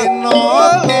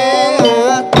parinoli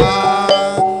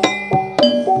lutang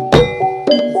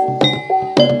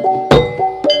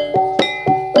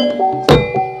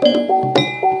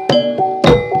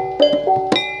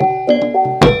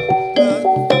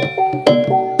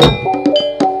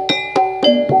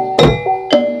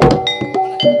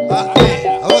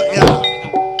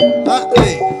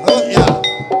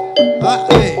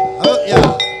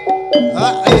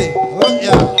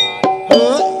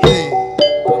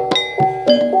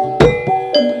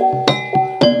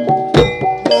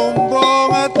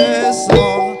Mumpung desa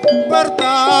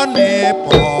bertani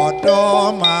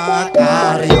padha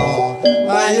makarya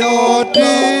ayo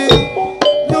di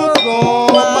nyuto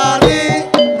mari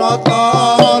nata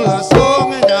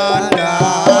lasung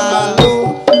nyandalu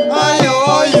ayo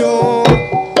yo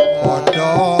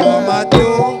padha maju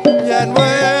yen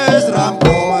wis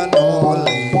rampung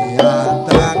nuli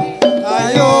adang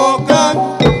ayo kang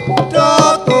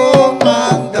datu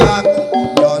mandang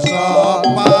dosa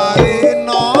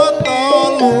parinata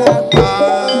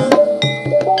lupang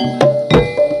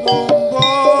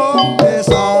lumbung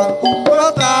desa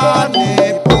petani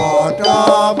padha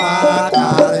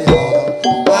makarya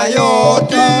ayo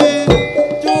di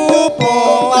cupo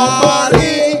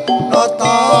pari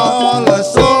nata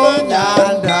lesung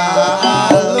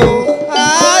nyandalu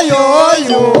ayo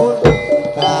yo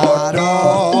padha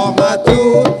maju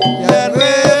yen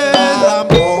wis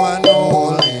rampung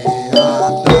nuli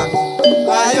adang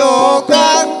ayo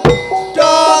kang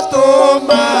datu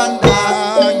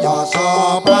mandang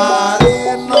nyoso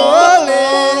parinoli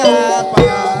apang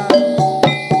ya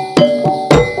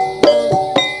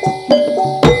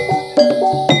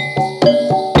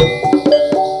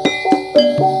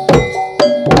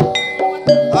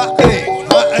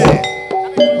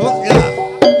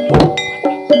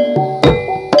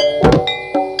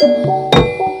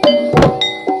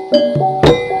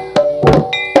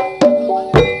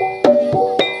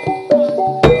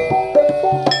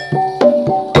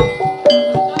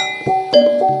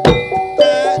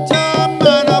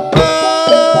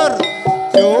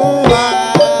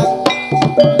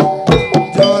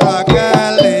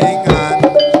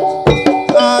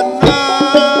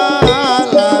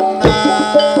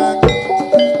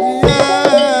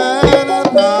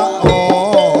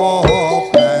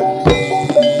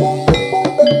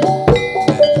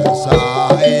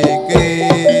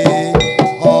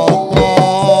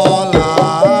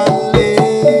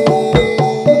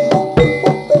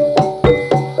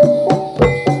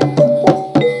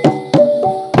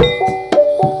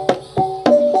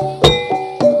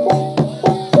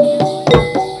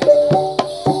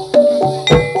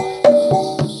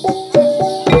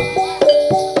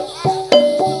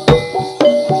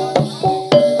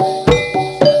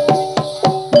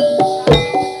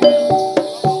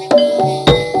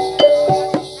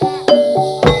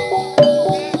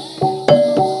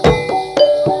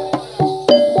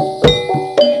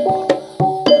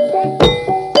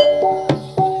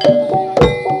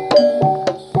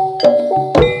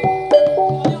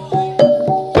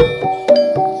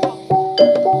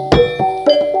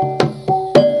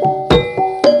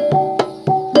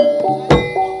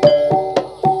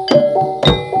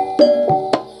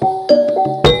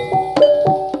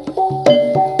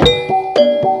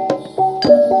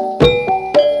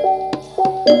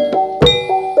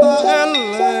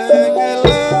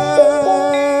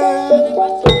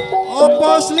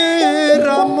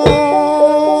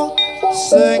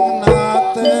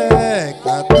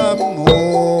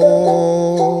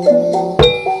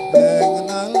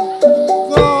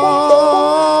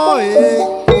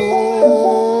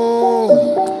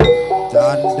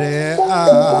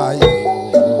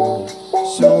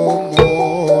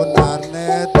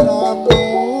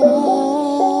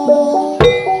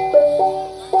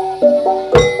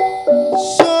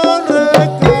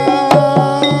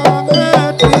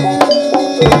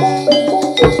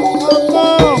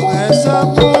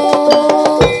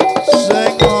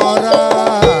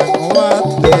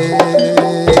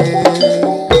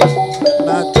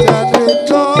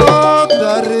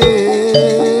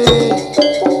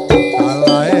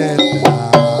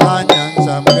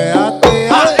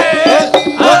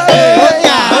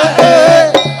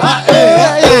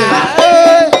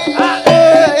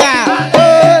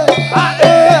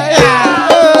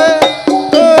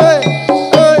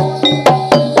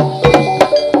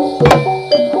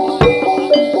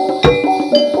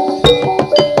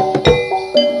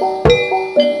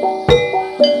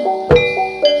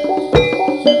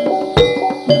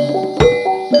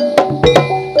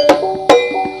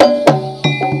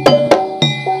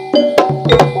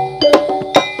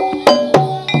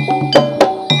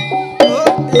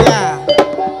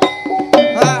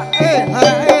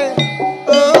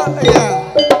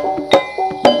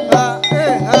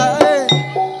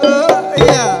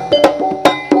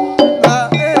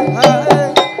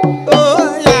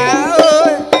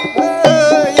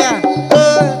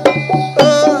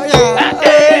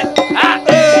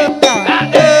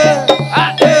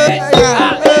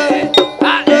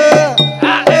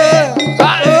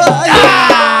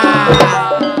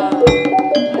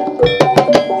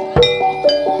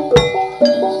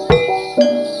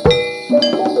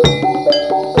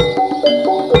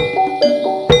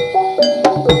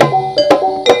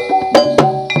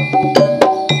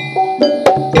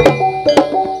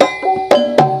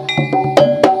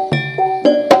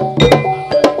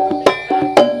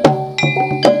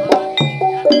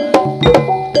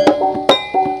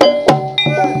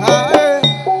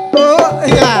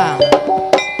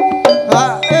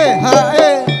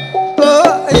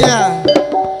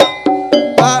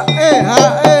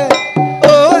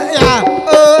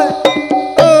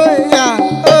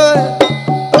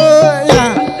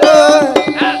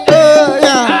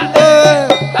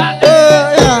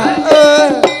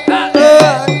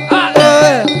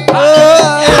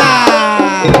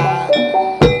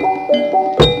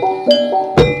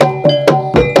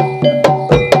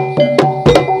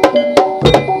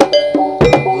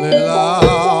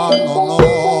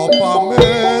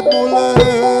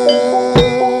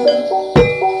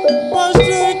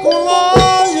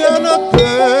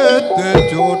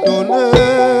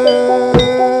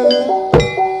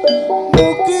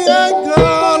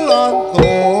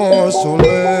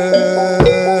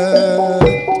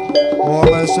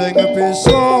sing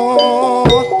bisa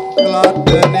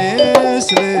gladeni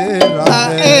sliramu.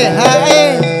 Hae hae